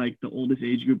being like the oldest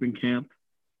age group in camp.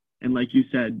 And like you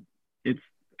said, it's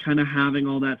kind of having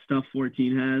all that stuff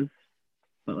 14 has,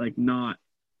 but like not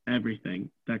everything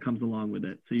that comes along with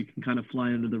it. So you can kind of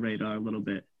fly under the radar a little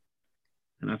bit.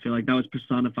 And I feel like that was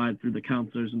personified through the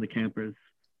counselors and the campers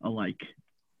alike.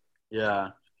 Yeah.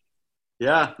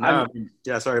 Yeah. No.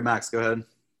 Yeah. Sorry, Max, go ahead.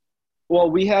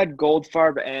 Well, we had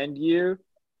Goldfarb and you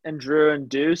and Drew and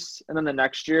Deuce. And then the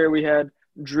next year we had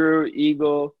Drew,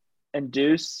 Eagle, and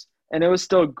Deuce. And it was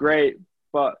still great.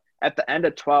 But at the end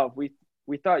of 12, we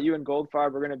thought you and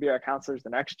Goldfarb were going to be our counselors the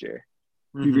next year.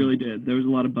 We really did. There was a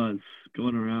lot of buzz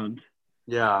going around.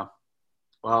 Yeah.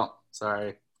 Well,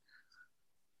 sorry.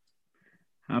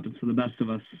 Happens to the best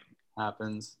of us.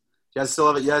 Happens. You guys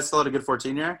still had a good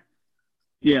 14 year?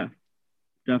 Yeah,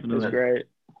 It definitely. was great.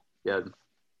 Good.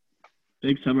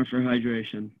 Big summer for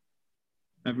hydration.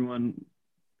 Everyone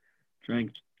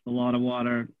drank a lot of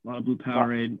water, a lot of blue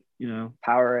Powerade, you know.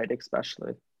 Powerade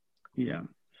especially. Yeah,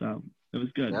 so it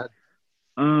was good. Yeah.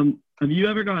 Have you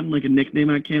ever gotten like a nickname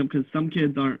at camp? Because some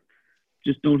kids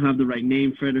don't have the right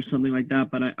name for it or something like that.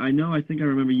 But I think I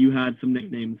remember you had some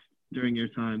nicknames during your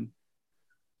time.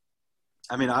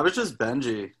 I mean, I was just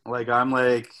Benji. Like I'm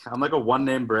like a one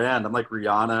name brand. I'm like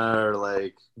Rihanna or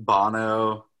like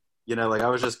Bono. You know, like I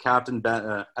was just Captain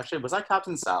Ben. Actually, was I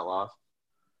Captain Satloff?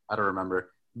 I don't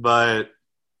remember. But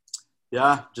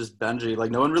yeah, just Benji.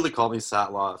 Like no one really called me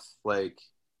Satloff. Like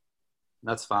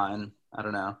that's fine. I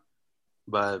don't know.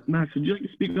 But Max, would you like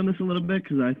to speak on this a little bit?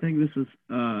 Because I think this is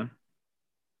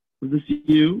was this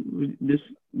you?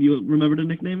 You remembered a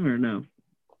nickname or no?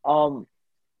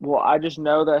 Well, I just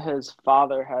know that his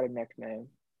father had a nickname.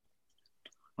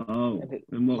 Oh,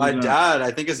 and what my was that? dad,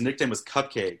 I think his nickname was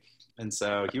Cupcake, and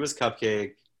so he was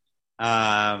Cupcake.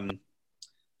 I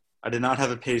did not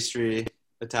have a pastry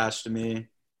attached to me,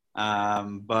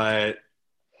 but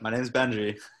my name's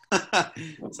Benji,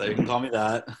 so you can call me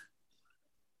that.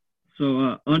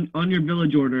 So on your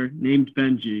village order named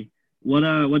Benji, what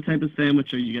type of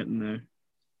sandwich are you getting there?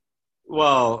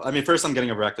 Well, I mean, first I'm getting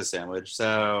a breakfast sandwich,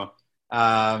 so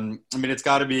I mean it's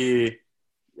got to be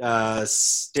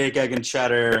steak, egg, and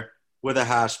cheddar with a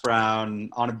hash brown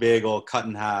on a bagel cut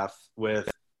in half with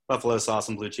buffalo sauce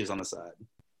and blue cheese on the side.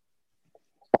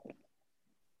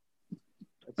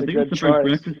 I think it's the first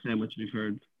breakfast sandwich we've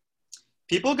heard.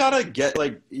 People gotta get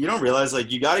like you don't realize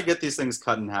like you gotta get these things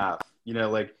cut in half. You know,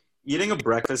 like eating a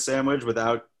breakfast sandwich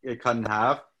without it cut in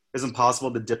half is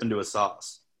impossible to dip into a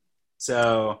sauce.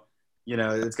 So, you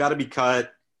know, it's got to be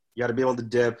cut. You got to be able to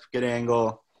dip, get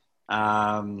angle.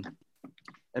 I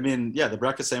mean, yeah, the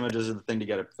breakfast sandwiches are the thing to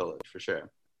get at Village for sure.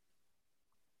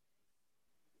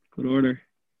 Good order.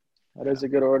 That is a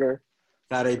good order.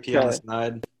 Fat AP on the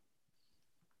side.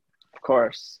 Of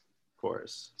course. Of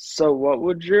course. So what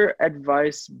would your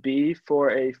advice be for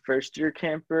a first-year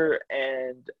camper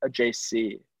and a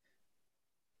JC?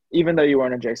 Even though you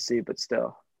weren't a JC, but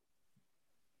still.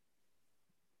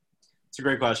 It's a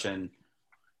great question.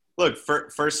 Look,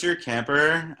 first-year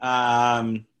camper, I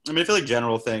mean, I feel like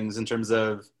general things in terms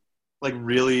of, like,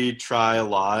 really try a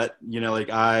lot. You know,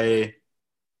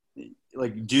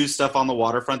 like, do stuff on the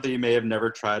waterfront that you may have never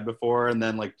tried before and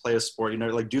then, like, play a sport. You know,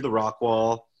 like, do the rock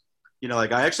wall. You know,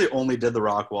 like, I actually only did the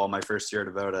rock wall my first year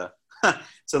at Avoda.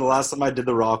 So the last time I did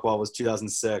the rock wall was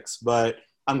 2006. But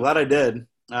I'm glad I did.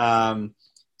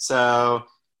 So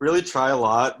really try a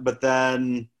lot, but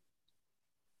then,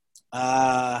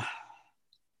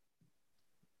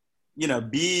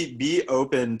 be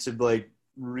open to like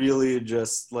really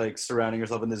just like surrounding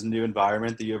yourself in this new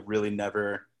environment that you have really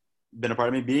never been a part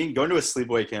of. I mean, going to a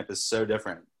sleepaway camp is so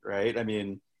different, right? I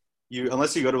mean,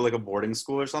 unless you go to like a boarding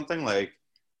school or something, like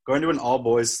going to an all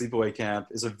boys sleepaway camp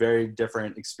is a very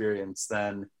different experience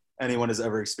than anyone has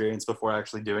ever experienced before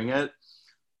actually doing it.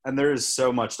 And there is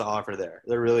so much to offer there.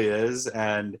 There really is.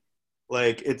 And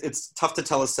like, it's tough to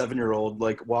tell a 7-year-old,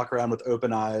 like walk around with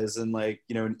open eyes and like,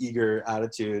 an eager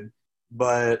attitude.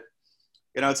 But,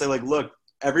 I'd say like, look,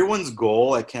 everyone's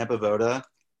goal at Camp Avoda,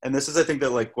 and this is, I think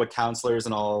that like what counselors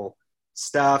and all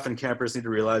staff and campers need to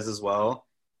realize as well.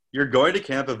 You're going to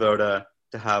Camp Avoda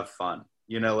to have fun.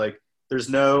 Like there's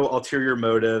no ulterior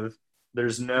motive.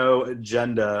 There's no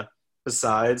agenda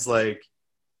besides like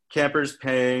campers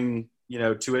paying,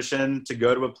 tuition to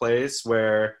go to a place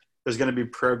where there's going to be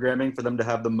programming for them to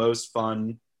have the most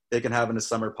fun they can have in a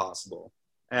summer possible.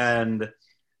 And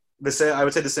I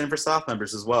would say the same for staff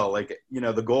members as well. Like,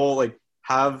 the goal, like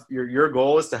have your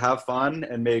goal is to have fun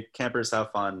and make campers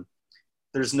have fun.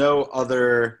 There's no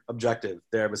other objective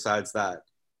there besides that,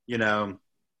 and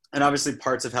obviously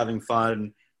parts of having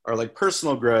fun are like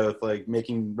personal growth, like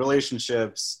making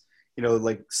relationships,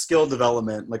 like skill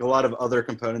development, like a lot of other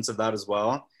components of that as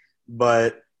well.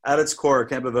 But at its core,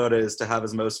 Camp Avoda is to have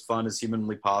as most fun as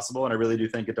humanly possible. And I really do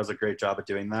think it does a great job at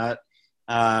doing that.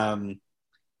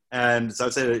 And so I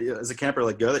would say as a camper,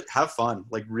 like go have fun,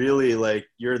 like really like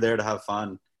you're there to have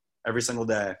fun every single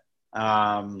day.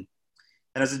 And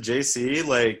as a JC,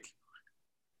 like,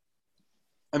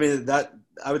 I mean, that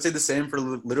I would say the same for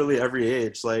literally every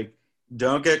age. Like,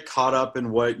 don't get caught up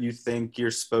in what you think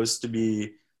you're supposed to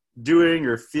be doing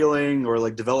or feeling or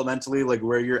like developmentally, like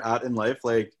where you're at in life.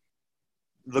 Like,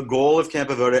 the goal of Camp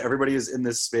Avoda, everybody is in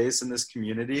this space, in this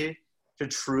community, to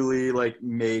truly like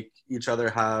make each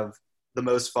other have the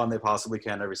most fun they possibly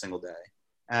can every single day.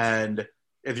 And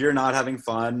if you're not having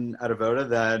fun at Avoda,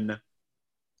 then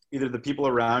either the people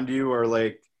around you are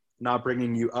like not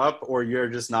bringing you up, or you're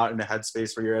just not in a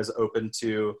headspace where you're as open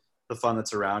to the fun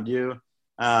that's around you.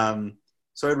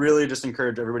 So I'd really just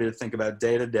encourage everybody to think about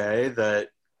day to day that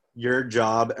your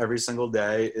job every single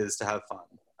day is to have fun.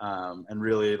 And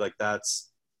really like that's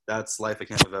life at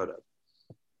Camp Avoda.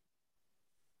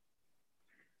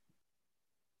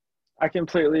 I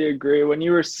completely agree. When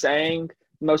you were saying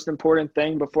the most important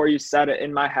thing before you said it,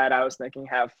 in my head, I was thinking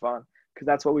have fun, because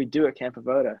that's what we do at Camp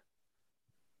Avoda.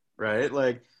 Right?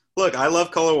 Like, look, I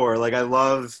love Color War. Like, I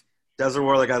love Desert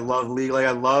War. Like, I love League. Like,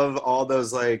 I love all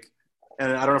those, like,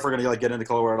 and I don't know if we're going to like get into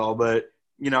Color War at all, but,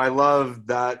 I love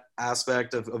that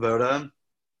aspect of Avoda.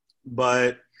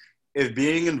 But if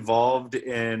being involved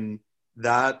in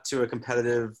that to a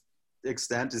competitive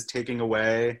extent is taking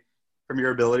away from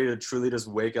your ability to truly just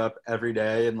wake up every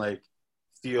day and like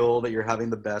feel that you're having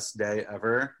the best day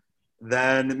ever,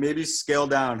 then maybe scale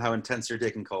down how intense you're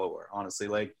taking Color War. Honestly,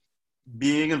 like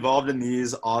being involved in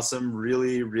these awesome,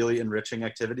 really, really enriching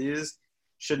activities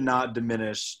should not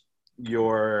diminish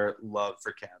your love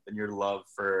for camp and your love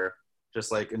for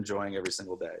just like enjoying every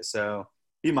single day. So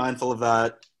be mindful of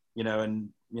that, and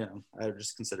I would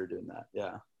just consider doing that.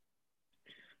 Yeah.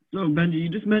 So, Benji, you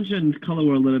just mentioned Color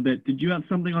War a little bit. Did you have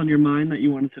something on your mind that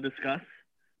you wanted to discuss?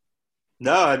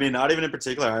 No, I mean, not even in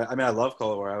particular. I mean, I love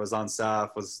Color War. I was on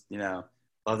staff,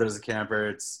 loved it as a camper.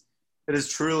 It is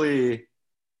truly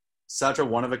such a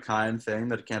one-of-a-kind thing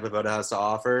that Camp Avoda has to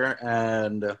offer.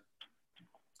 And,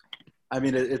 I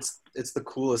mean, it's the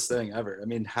coolest thing ever. I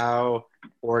mean, how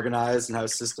organized and how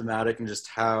systematic and just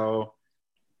how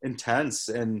intense.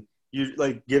 And you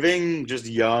like giving just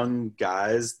young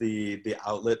guys the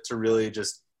outlet to really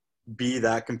just be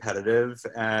that competitive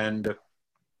and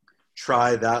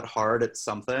try that hard at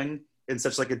something in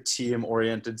such like a team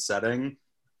oriented setting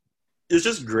is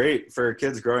just great for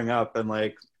kids growing up. And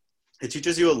like it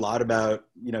teaches you a lot about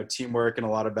teamwork and a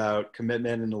lot about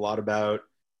commitment and a lot about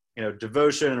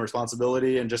devotion and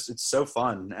responsibility, and just it's so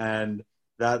fun. And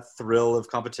that thrill of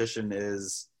competition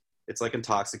it's like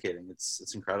intoxicating.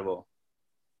 It's incredible.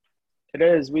 It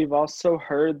is. We've also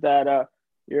heard that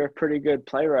you're a pretty good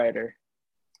playwright.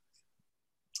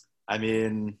 I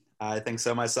mean, I think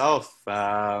so myself.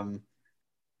 Yeah,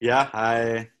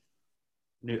 I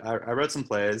wrote some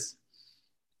plays.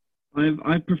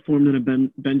 I've performed in a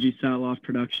Benji Saloff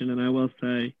production, and I will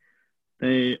say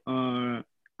they are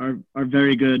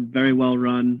very good, very well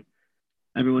run.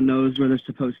 Everyone knows where they're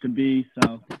supposed to be,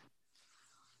 so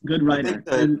good writer.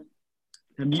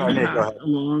 Have you passed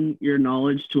along your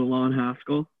knowledge to Alon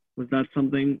Haskell? Was that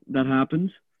something that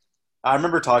happened? I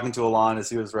remember talking to Alon as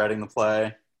he was writing the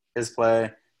play. his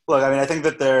play. Look, I mean, I think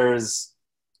that there's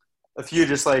a few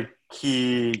just like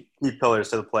key pillars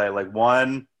to the play. Like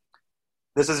one,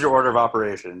 this is your order of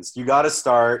operations. You got to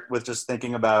start with just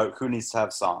thinking about who needs to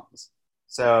have songs.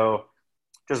 So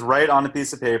just write on a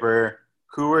piece of paper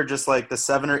who are just like the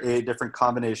 7 or 8 different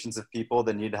combinations of people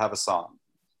that need to have a song.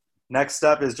 Next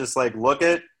step is just like look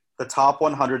at the top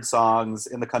 100 songs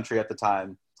in the country at the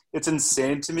time. It's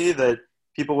insane to me that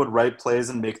people would write plays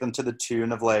and make them to the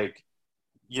tune of like,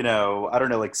 you know, I don't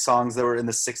know, like songs that were in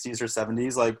the 60s or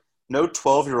 70s. Like no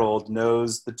 12-year-old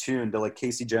knows the tune to like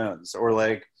Casey Jones or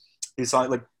like these songs.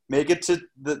 Like make it to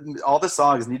all the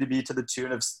songs need to be to the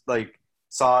tune of like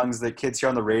songs that kids hear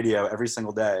on the radio every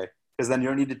single day, because then you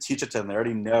don't need to teach it to them. They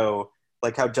already know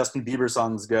like how Justin Bieber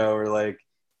songs go, or like,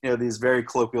 you know, these very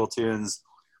colloquial tunes.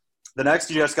 The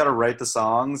next, you just got to write the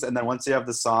songs, and then once you have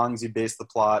the songs, you base the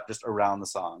plot just around the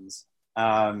songs.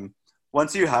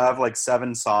 Once you have like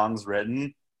 7 songs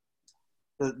written,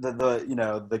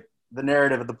 the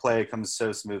narrative of the play comes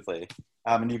so smoothly,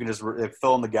 and you can just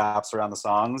fill in the gaps around the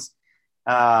songs.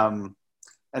 And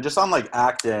just on like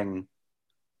acting,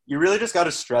 you really just got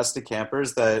to stress to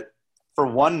campers that for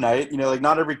one night, you know, like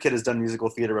not every kid has done musical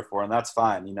theater before, and that's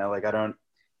fine. You know, like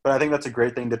but I think that's a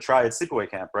great thing to try at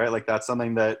sleepaway camp, right? Like that's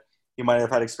something that you might have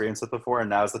had experience with before, and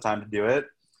now's the time to do it.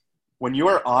 When you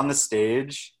are on the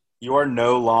stage, you are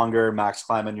no longer Max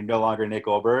Kleiman, you're no longer Nate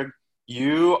Goldberg.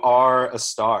 You are a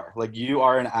star. Like you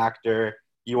are an actor.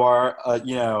 You are,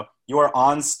 you are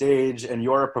on stage and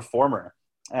you are a performer.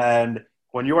 And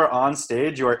when you are on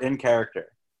stage, you are in character.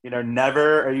 You know,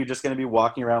 never are you just going to be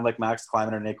walking around like Max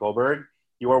Kleiman or Nate Goldberg.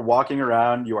 You are walking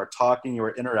around, you are talking, you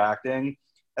are interacting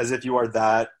as if you are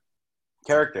that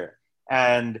character.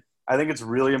 And I think it's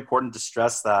really important to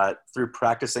stress that through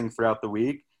practicing throughout the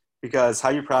week, because how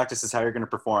you practice is how you're going to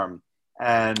perform.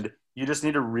 And you just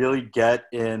need to really get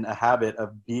in a habit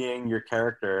of being your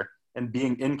character and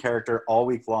being in character all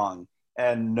week long,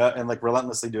 and like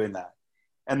relentlessly doing that.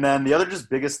 And then the other just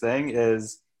biggest thing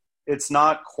is it's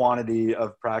not quantity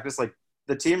of practice. Like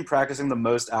the team practicing the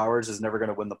most hours is never going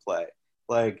to win the play.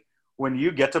 Like when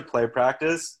you get to play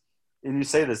practice and you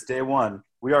say this day one,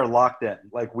 we are locked in.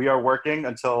 Like we are working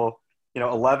until,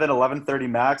 11:30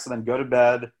 max, and then go to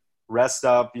bed, rest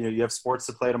up. You know, you have sports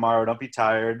to play tomorrow. Don't be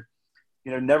tired.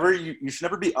 You should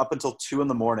never be up until 2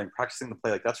 a.m. practicing the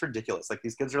play. Like that's ridiculous. Like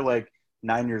these kids are like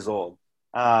 9 years old.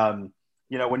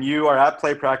 When you are at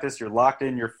play practice, you're locked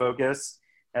in, you're focused,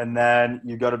 and then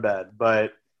you go to bed.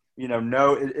 But,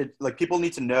 like people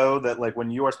need to know that like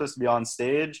when you are supposed to be on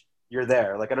stage, you're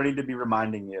there. Like I don't need to be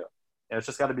reminding you. It's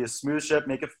just got to be a smooth ship,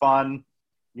 make it fun,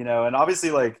 and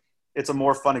obviously like it's a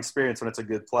more fun experience when it's a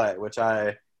good play, which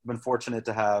I've been fortunate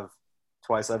to have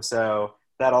twice. So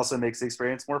that also makes the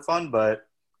experience more fun, but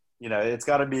it's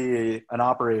got to be an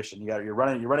operation. You're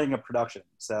running a production.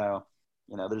 So,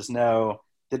 there's no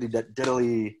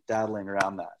diddly daddling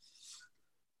around that.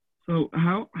 So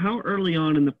how early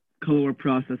on in the color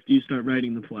process do you start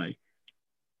writing the play?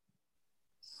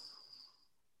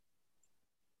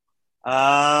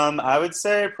 I would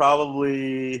say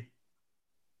probably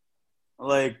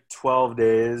like 12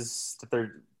 days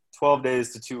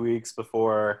to 2 weeks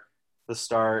before the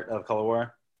start of Color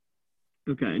War.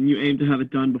 Okay, and you aim to have it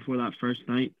done before that first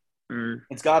night, or?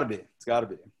 It's got to be. It's got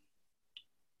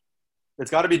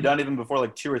to be done even before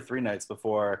like 2 or 3 nights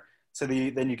before, so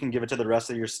then you can give it to the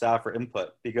rest of your staff for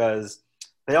input, because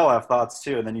they all have thoughts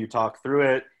too, and then you talk through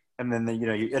it, and then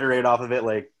you iterate off of it.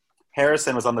 Like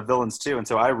Harrison was on the villains too, and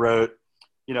so I wrote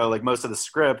like most of the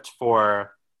script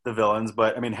for the villains,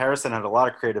 but I mean Harrison had a lot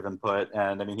of creative input,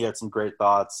 and I mean he had some great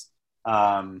thoughts.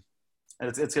 And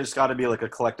it's just got to be like a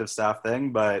collective staff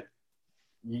thing, but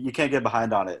you can't get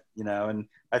behind on it, and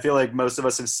I feel like most of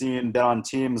us have been on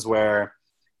teams where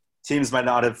teams might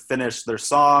not have finished their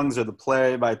songs or the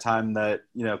play by the time that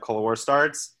Color War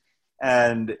starts,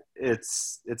 and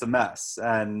it's a mess,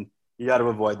 and you got to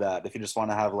avoid that if you just want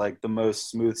to have like the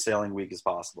most smooth sailing week as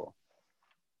possible.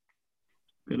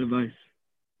 Good advice.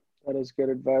 That is good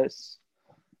advice.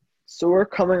 So we're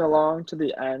coming along to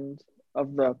the end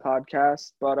of the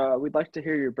podcast, but we'd like to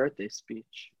hear your birthday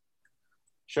speech.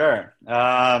 Sure.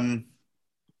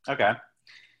 Okay.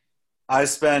 I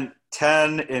spent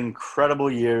 10 incredible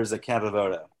years at Camp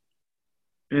Avoda.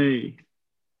 Hey.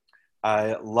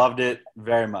 I loved it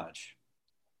very much.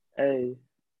 Hey.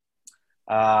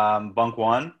 Bunk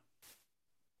 1.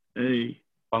 Hey.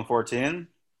 Bunk 14.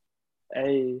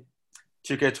 Hey.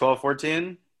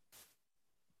 2K12-14.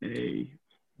 Hey.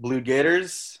 Blue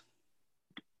Gators.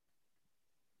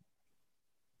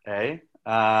 Hey.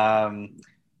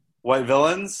 White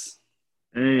Villains.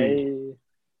 Hey.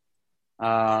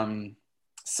 Hey.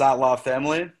 Satlaw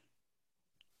Family.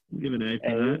 Give an A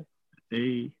for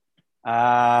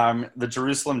that. The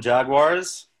Jerusalem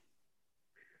Jaguars.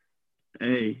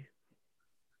 A.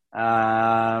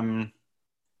 The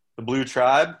Blue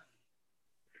Tribe.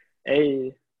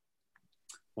 A.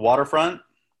 Waterfront.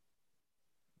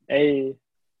 A.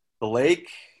 The Lake.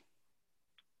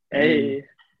 A.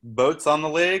 Boats on the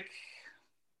Lake.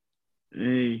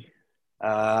 A.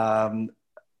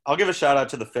 I'll give a shout out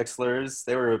to the Fixlers.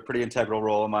 They were a pretty integral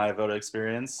role in my voter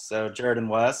experience. So Jared and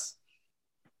Wes.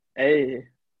 A.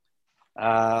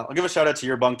 I'll give a shout out to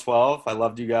your Bunk 12. I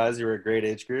loved you guys. You were a great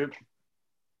age group.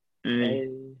 A.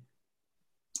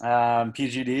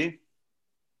 PGD.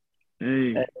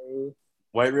 A.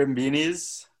 White Ribbon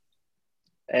Beanies.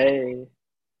 A.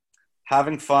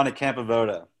 Having fun at Camp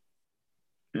Avoda.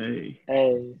 A.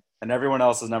 And everyone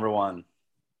else is number one.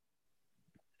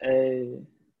 A.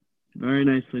 Very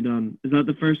nicely done. Is that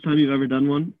the first time you've ever done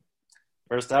one?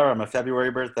 First ever. My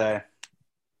February birthday.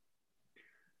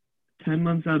 10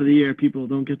 months out of the year, people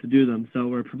don't get to do them. So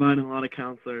we're providing a lot of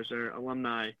counselors or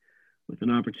alumni with an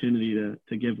opportunity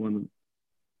to give one.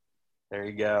 There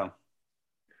you go.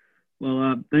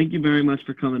 Well, thank you very much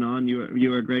for coming on. You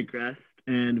were a great guest,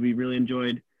 and we really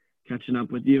enjoyed catching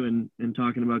up with you and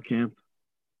talking about camp.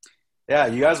 Yeah,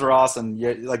 you guys were awesome.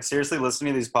 Like, seriously,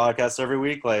 listening to these podcasts every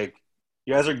week, like,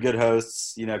 you guys are good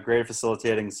hosts, great at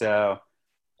facilitating. So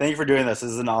thank you for doing this.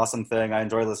 This is an awesome thing. I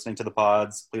enjoy listening to the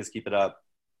pods. Please keep it up.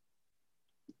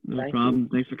 No problem.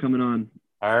 Thanks for coming on.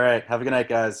 All right. Have a good night,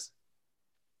 guys.